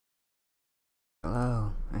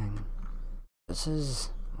This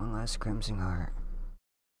is one last Crimson Heart.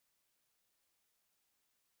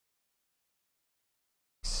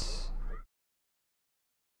 It's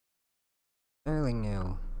fairly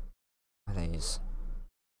new nowadays.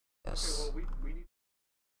 Yes.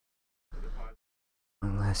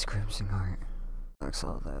 One last Crimson Heart. That's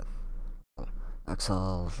all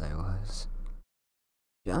there was.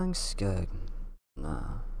 Young stood in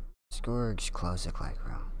a storage closet-like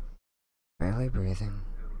room, barely breathing.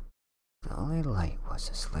 The only light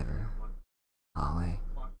was a sliver, hallway,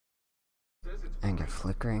 and a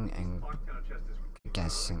flickering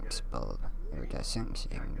incandescent bulb. Iridescent,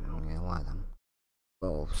 one of them.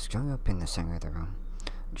 Bulb strung up in the center of the room,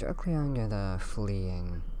 directly under the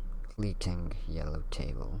fleeting yellow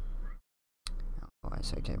table. Why I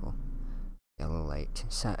say table? Yellow light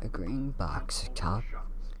sat a green box atop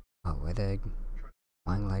a withered,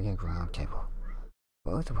 one-legged round table.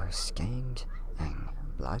 Both were stained and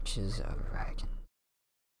blotches of red.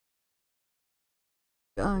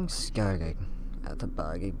 John started at the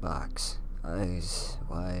boggy box, eyes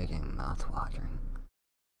wide and mouth-watering.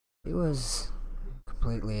 He was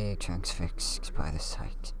completely transfixed by the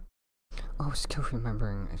sight, while still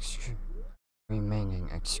remaining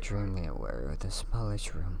extremely aware of the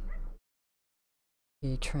smallish room.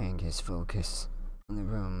 He trained his focus on the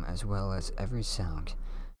room as well as every sound,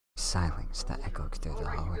 silence that echoed through the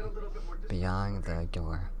hallway, beyond the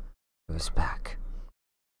door to his back.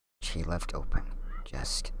 She left open,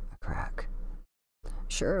 just a crack.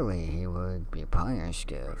 Surely he would be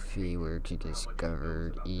punished if he were to be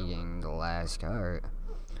discovered eating the last heart,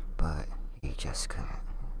 but he just couldn't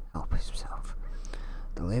help himself.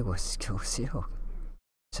 The lid was still sealed,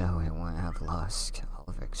 so it wouldn't have lost all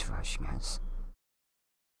of its freshness.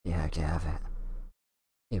 He had to have it.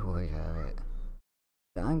 He would have it.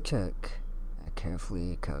 John took a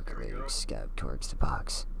carefully calculated step towards the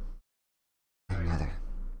box. Another.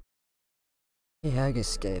 He had to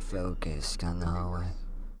stay focused on the hallway.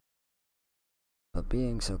 But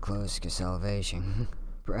being so close to salvation,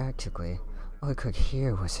 practically all he could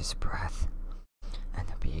hear was his breath and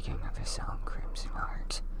the beating of his own crimson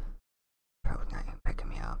heart. Probably not even picking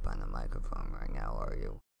me up on the microphone right now, are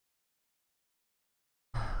you?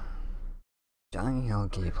 John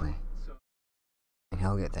inhaled deeply and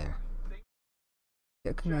held it there.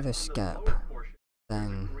 Took another step,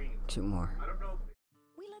 then two more.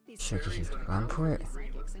 Should he run for it?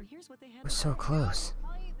 It was so close.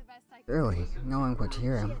 Surely, no one would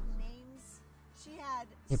hear him.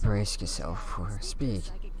 He braced himself for speed.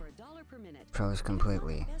 Froze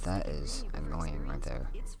completely. That is annoying right there.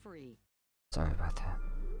 Sorry about that.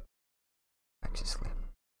 Back to sleep.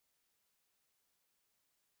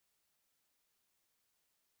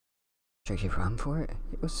 Should he run for it?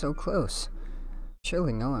 It was so close.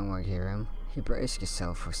 Surely no one would hear him. He braced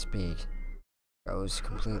himself for speed. Froze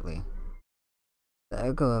completely. The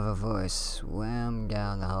echo of a voice swam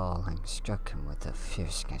down the hall and struck him with a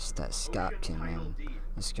fierceness that stopped him in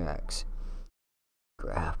his tracks.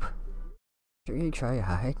 Grab. Should he try to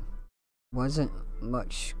hide? Wasn't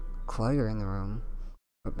much clutter in the room,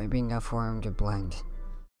 but maybe enough for him to blend.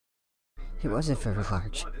 He wasn't very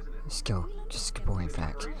large. Still, just a boring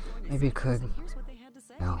fact. Maybe he could.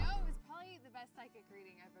 No.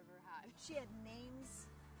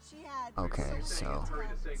 Okay, so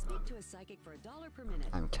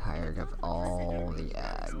I'm tired of all the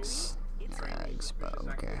eggs, but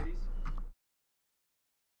okay.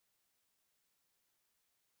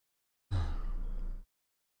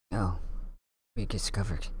 No, we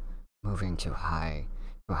discovered moving to a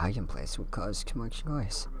hiding place would cause too much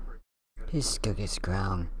noise. He stood his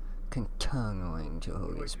ground, continuing to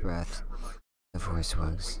hold his breath. The voice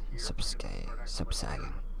was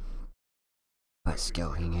subsiding, but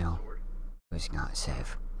still he knew it was not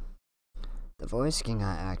safe. The voice did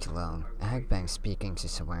not act alone. It had been speaking to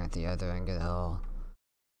someone at the other end of the hall.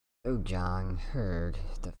 Though John heard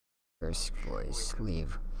the first voice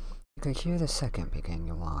leave, he could hear the second begin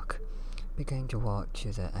to walk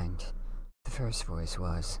to the end. The first voice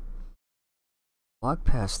was. Walk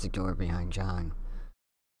past the door behind John.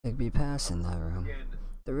 They'd be passing that room.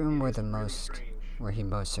 The room where he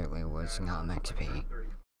most certainly was not meant to be.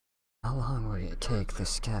 How long would it take the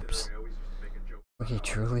steps? Would he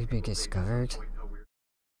truly be discovered?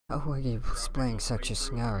 How would he explain such a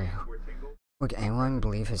scenario? Would anyone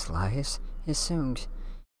believe his lies? He assumed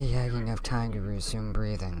he had enough time to resume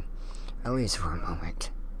breathing, at least for a moment.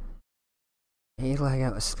 He let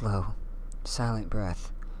out a slow, silent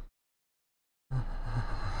breath.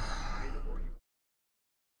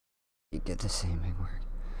 He did the same word.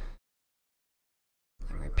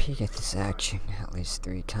 I repeated this action at least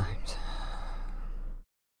 3 times.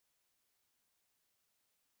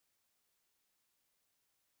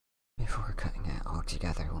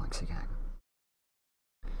 together once again.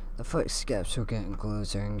 The footsteps were getting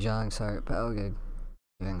closer, and John's heart pounded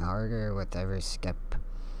even harder with every step,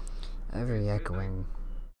 every echoing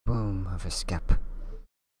boom of a step,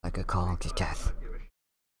 like a call to death.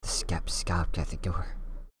 The step stopped at the door,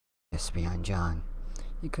 just beyond John.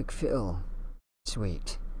 He could feel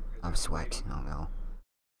sweat, oh no.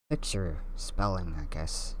 Picture spelling, I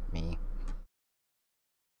guess, me,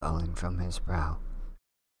 falling from his brow.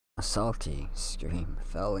 A salty scream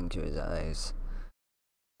fell into his eyes,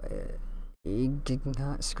 but he did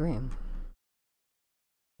not scream.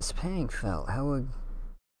 This pain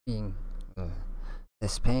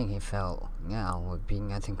he felt now would be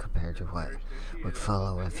nothing compared to what would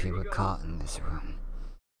follow if he were caught in this room.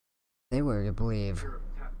 They were to believe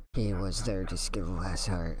he was there to steal the last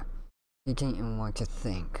heart. He didn't want to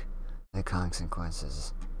think the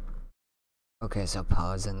consequences. Okay, so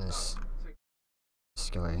pause in this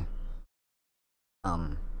story.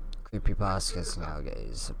 Creepypastas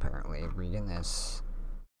nowadays, apparently, reading this,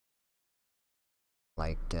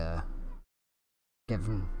 like, give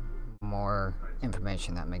more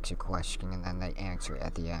information that makes you question, and then they answer it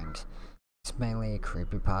at the end. It's mainly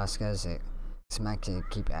creepypastas. It's meant to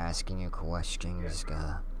keep asking you questions.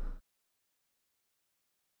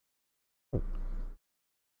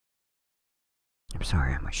 I'm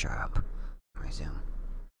sorry, I'm gonna shut up. Resume.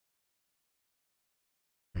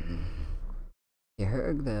 You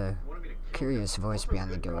heard the curious voice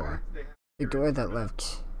beyond the door that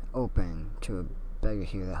left open to better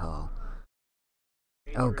hear the hall.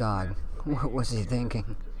 Oh God, what was he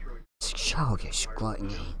thinking? Childish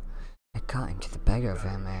gluttony had gotten to the better of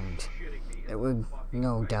him, and it would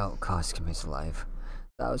no doubt cost him his life.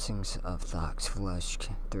 Thousands of thoughts flushed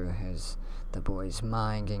through the boy's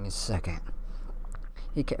mind in a second.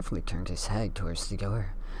 He carefully turned his head towards the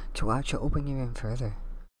door to watch it open even further.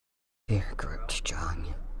 Fear gripped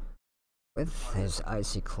John with his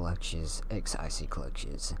icy clutches,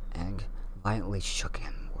 and violently shook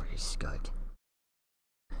him where he stood.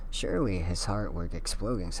 Surely his heart would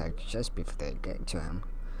explode inside just before they get to him.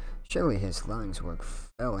 Surely his lungs would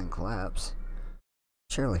fail and collapse.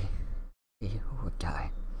 Surely he would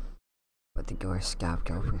die. But the door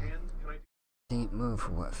stopped opening. Didn't move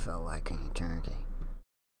for what felt like an eternity.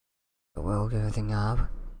 Bewildered the knob,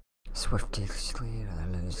 swiftly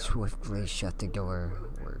shut the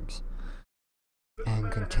doorwards,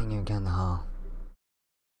 and continued down the hall.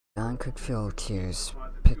 John could feel tears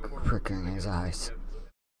prickling his eyes.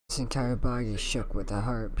 His entire body shook with a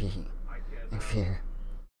heartbeat and fear.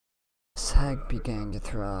 His head began to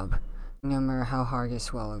throb. No matter how hard he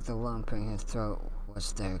swallowed, the lump in his throat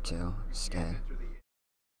was there to stay.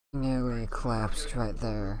 He nearly collapsed right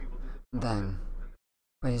there and then,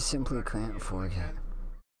 but he simply couldn't afford it.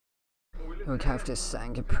 He would have to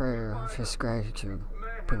sing a prayer of his gratitude,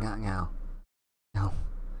 but not now. No,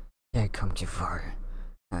 he had come too far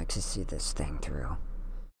not to see this thing through.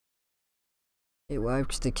 He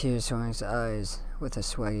wiped the tears from his eyes with a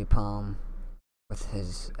sweaty palm,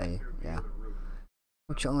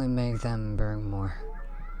 which only made them burn more.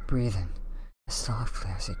 Breathing as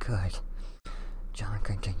softly as he could, John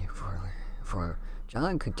continued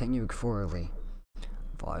forwardly.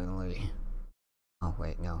 Finally. Oh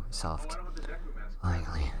wait, no, soft.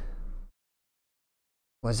 Finally.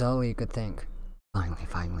 Was all he could think.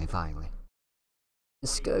 Finally. He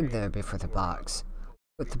stood there before the box,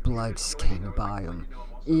 with the blood stain by him.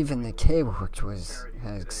 Even the table which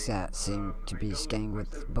had sat seemed to be stained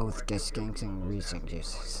with both distinct and recent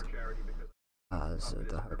juices. So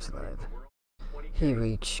the heart's alive. He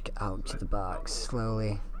reached out to the box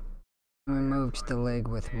slowly, and removed the lid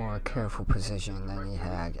with more careful precision than he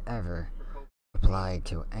had ever applied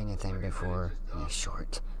to anything before in his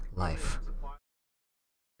short life.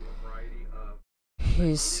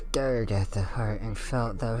 He stared at the heart and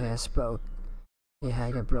felt that he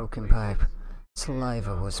had a broken pipe.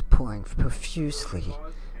 Saliva was pouring profusely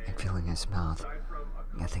and filling his mouth.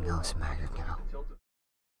 Nothing else mattered now.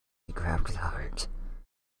 He grabbed the heart,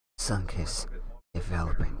 sunk his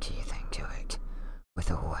developing teeth into it with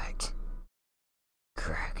a wet,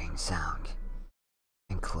 cracking sound,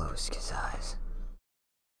 and closed his eyes.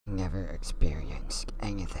 He never experienced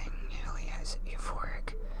anything nearly as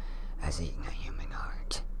euphoric as eating a human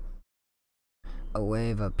heart. A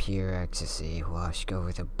wave of pure ecstasy washed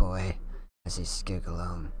over the boy as he stood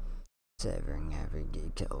alone, savoring every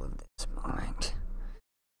detail of this moment.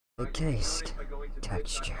 The taste,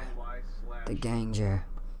 texture, the danger,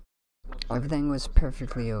 everything was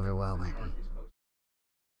perfectly overwhelming.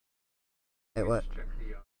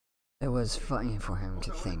 It was funny for him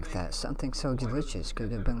to think that something so delicious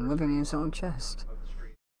could have been living in his own chest.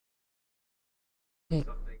 He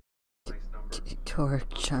tore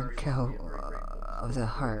a chunk out of the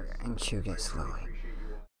heart and chewed it slowly.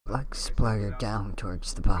 Blood spluttered down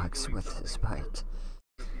towards the box with his bite,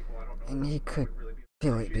 and he could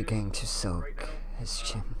feel it beginning to soak his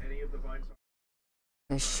chin.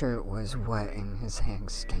 His shirt was wet and his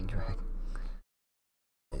hands stained red.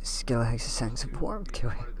 It still has a sense of warmth to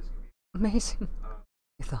it. Amazing,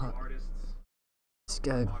 he thought.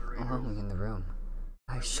 Stood alone in the room,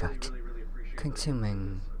 eyes shut,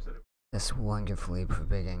 consuming this wonderfully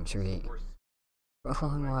forbidding treat. For a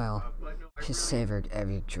long while, he savored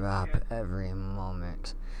every drop, every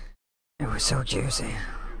moment. It was so juicy,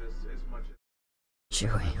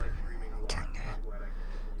 chewy, tender,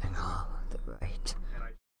 and all the right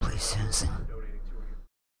places,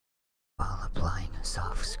 while applying a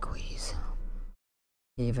soft squeeze.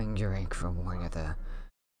 He even drank from one of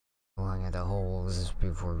the holes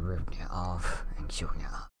before ripping it off and chewing it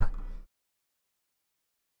up.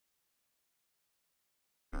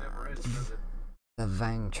 The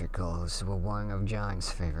ventricles were one of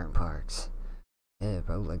John's favorite parts. It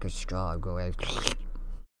felt like a straw going.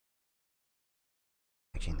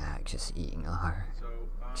 Imagine that, just eating a heart.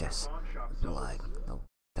 Just blood,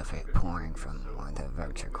 of it pouring from one of the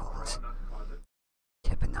ventricles.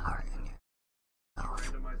 Tipping the heart in your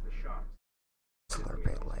mouth. Slurp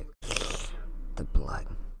it like the blood.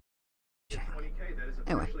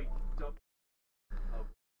 Anyway.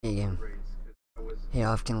 He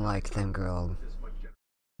often liked them grilled,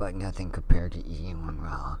 but nothing compared to eating one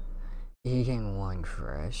raw. Eating one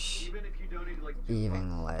fresh,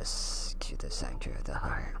 even less to the center of the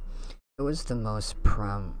heart. It was the most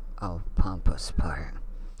pompous part,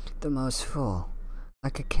 the most full,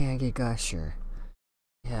 like a candy gusher.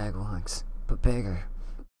 He had once, but bigger,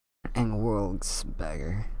 and worlds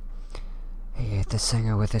bigger. He hit the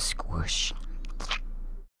center with a squish,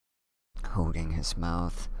 holding his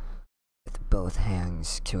mouth with both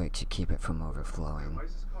hands to it to keep it from overflowing.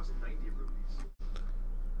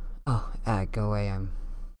 Oh, go away, I'm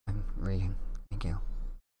reading. Thank you.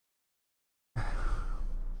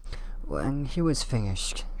 When he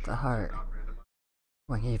finished the heart,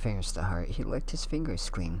 he licked his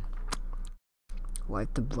fingers clean,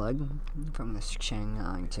 wiped the blood from the chin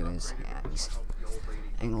onto his hands,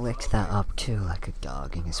 and licked that up too like a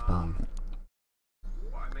dog in his bone.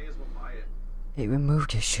 He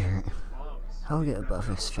removed his shirt, held it above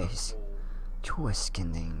his face,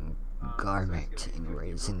 twisting the garment and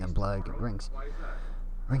rinsing the blood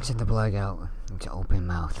out into open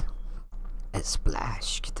mouth. It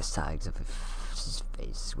splashed the sides of his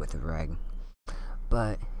face with red,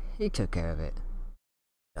 but he took care of it.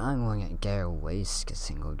 John wouldn't dare waste a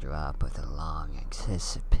single drop of the long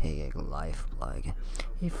anticipated lifeblood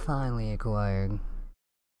he finally acquired.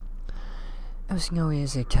 It was no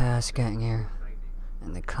easy task getting here,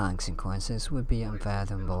 and the consequences would be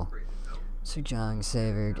unfathomable. So John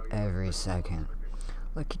savored every second.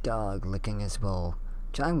 Like a dog licking his bowl,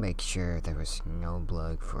 John made sure there was no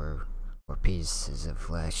blood or pieces of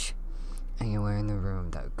flesh anywhere in the room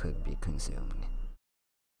that could be consumed.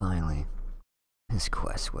 Finally, his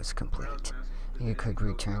quest was complete, and he could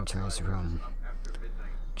return to his room.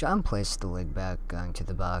 John placed the lid back onto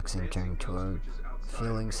the box and turned toward,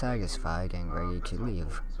 feeling satisfied and ready to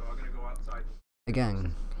leave.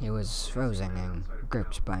 Again, he was frozen and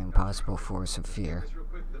gripped by impossible force of fear.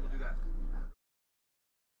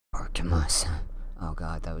 Artemis. Oh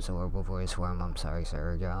god, that was a horrible voice for him. I'm sorry,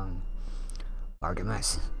 Sir John.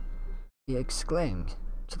 Artemis, he exclaimed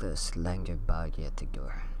to the slender body at the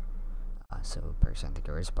door. So the person at the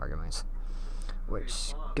door is Artemis, which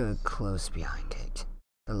stood close behind it.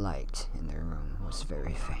 The light in the room was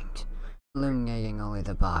very faint, illuminating only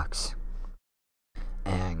the box,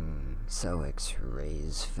 and so its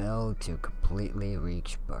rays failed to completely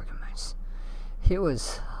reach Artemis. He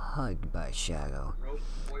was hugged by shadow.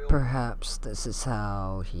 Perhaps this is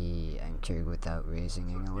how he entered without raising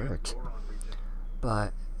an alert.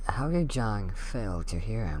 But how did John fail to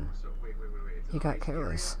hear him? He got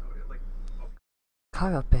careless.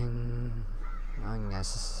 Caught up in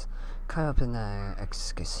the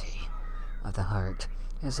ecstasy of the heart,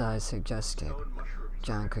 his eyes suggested.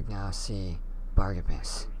 John could now see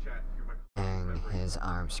Barnabas, and his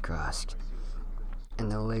arms crossed. And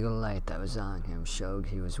the little light that was on him showed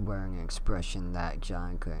he was wearing an expression that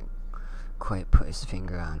John couldn't quite put his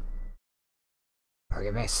finger on.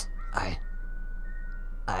 Barnabas,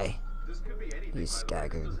 he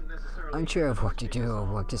staggered, unsure of what to do or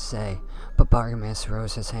what to say, but Barnabas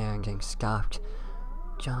rose his hand and stopped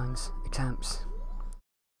John's attempts.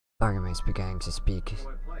 Barnabas began to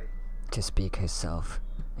speak himself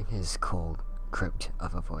in his cold crypt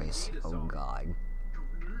of a voice. Oh god.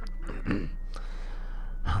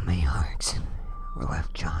 How many hearts were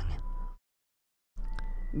left, John?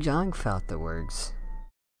 John felt the words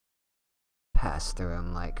pass through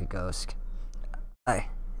him like a ghost.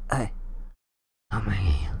 How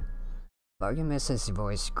many? Bargamus's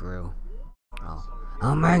voice grew.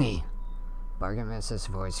 How many? Bargamus's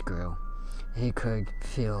voice grew. He could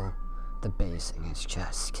feel the bass in his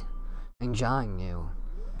chest. And John knew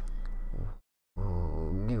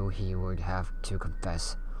he would have to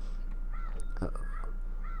confess.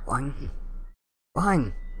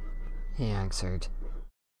 One, he answered,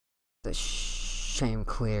 the shame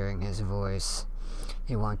clearing his voice.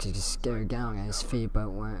 He wanted to stare down at his feet,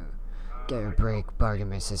 but wouldn't get a break.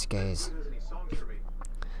 Bargamus's gaze.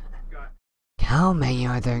 How many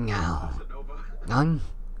are there now? None?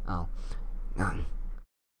 Oh, none.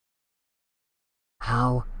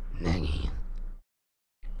 How many?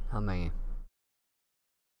 How many?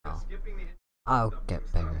 Oh. I'll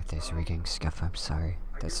get better at this reading stuff, I'm sorry.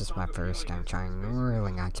 This is my first time trying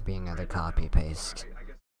really not to be another copy-paste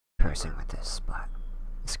person with this, but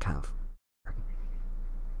it's kind of...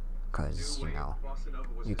 Because, you know,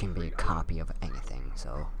 you can be a copy of anything,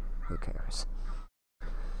 so who cares?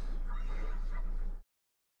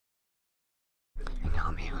 And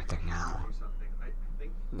how many are there now?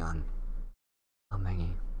 None. How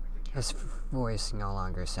many? His voice no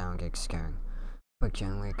longer sounded scaring, but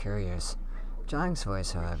gently curious. John's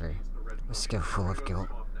voice, however, was still full of guilt,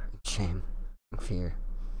 and shame, and fear.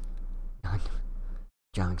 None.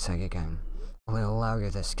 John said again, a little louder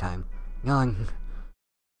this time. None.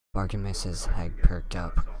 Bargamus's head perked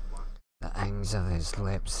up, the ends of his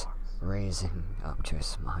lips raising up to a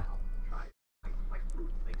smile.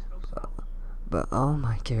 But oh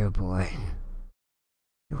my dear boy,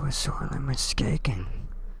 you were sorely mistaken.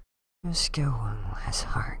 You're still one less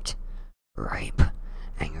heart, ripe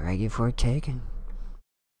and ready for taking.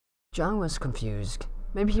 John was confused.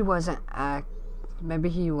 Maybe he wasn't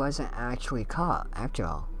actually caught after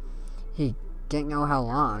all. He didn't know how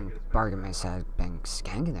long Bargamus had been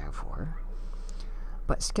standing there for.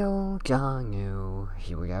 But still, John knew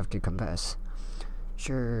he would have to confess.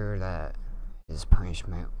 Sure that his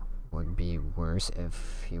punishment would be worse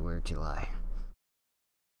if he were to lie.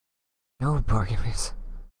 No, Bargamus.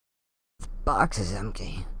 The box is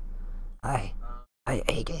empty. I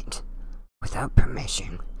ate it. Without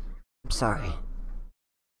permission. I'm sorry.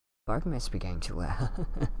 Bargamus began to laugh.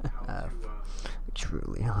 A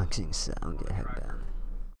truly haunting sound it had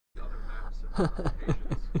been.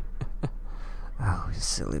 Oh,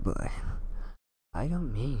 silly boy. I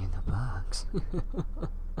don't mean in the box.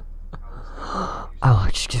 I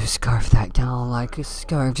want you to scarf that down like a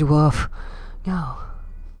scarfed wolf. No.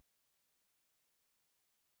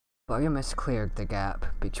 Bargamus cleared the gap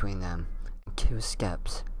between them in 2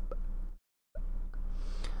 steps.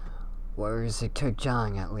 Whereas it took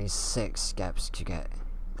John at least 6 steps to get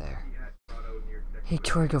there. He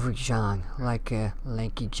turned over John like a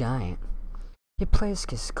lanky giant. He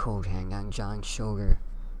placed his cold hand on John's shoulder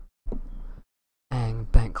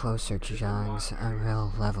and bent closer to John's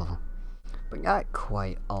unreal level. But not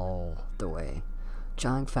quite all the way.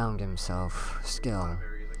 John found himself still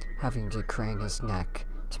having to crane his neck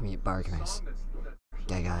to meet Bargamus.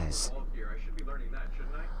 Dead eyes.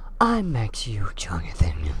 I met you,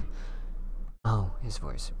 Jonathan. Oh, his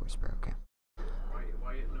voice was broken.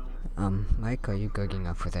 Mike, are you good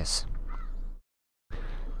enough for this?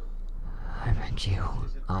 I meant you.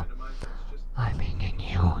 Oh, I mean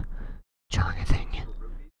you, Jonathan.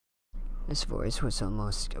 His voice was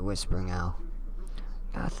almost a whisper now.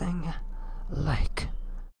 Nothing like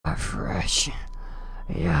a fresh,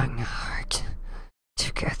 young heart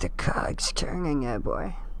to get the cogs turning,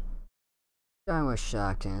 boy. John was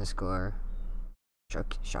shocked in his core.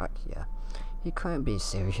 Shocked, yeah. He couldn't be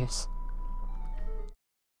serious.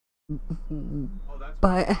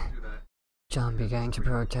 But John began to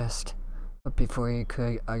protest. But before he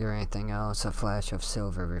could utter anything else, a flash of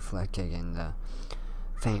silver reflected in the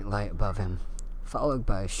faint light above him, followed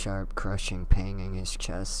by a sharp, crushing pain in his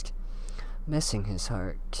chest, missing his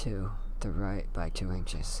heart to the right by 2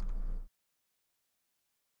 inches.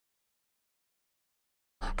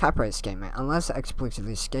 Copyright statement. Unless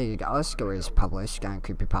explicitly stated, all stories published on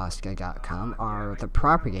creepypasta.com are the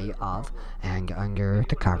property of and under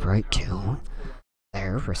the copyright to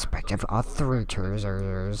their respective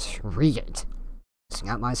authors. Read it. It's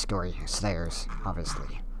not my story, it's theirs,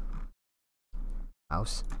 obviously.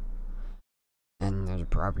 House. And there's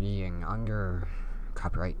property and under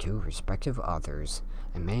copyright to respective authors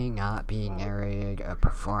and may not be narrated or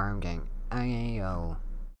performed in any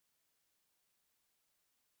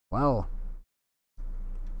Well,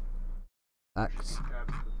 that's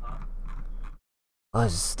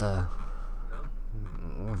was the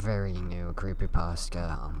very new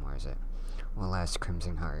creepypasta, where is it? Well, Last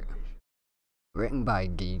Crimson Heart. Written by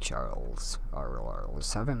D. Charles.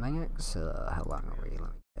 7 minutes? How long are we?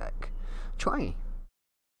 Let me check. 20.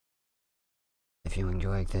 If you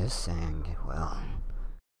enjoyed this, and, well,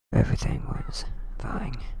 everything was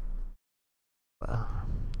fine, well,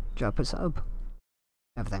 drop a sub.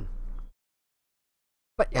 Everything.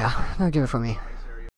 But yeah, that'll do it for me.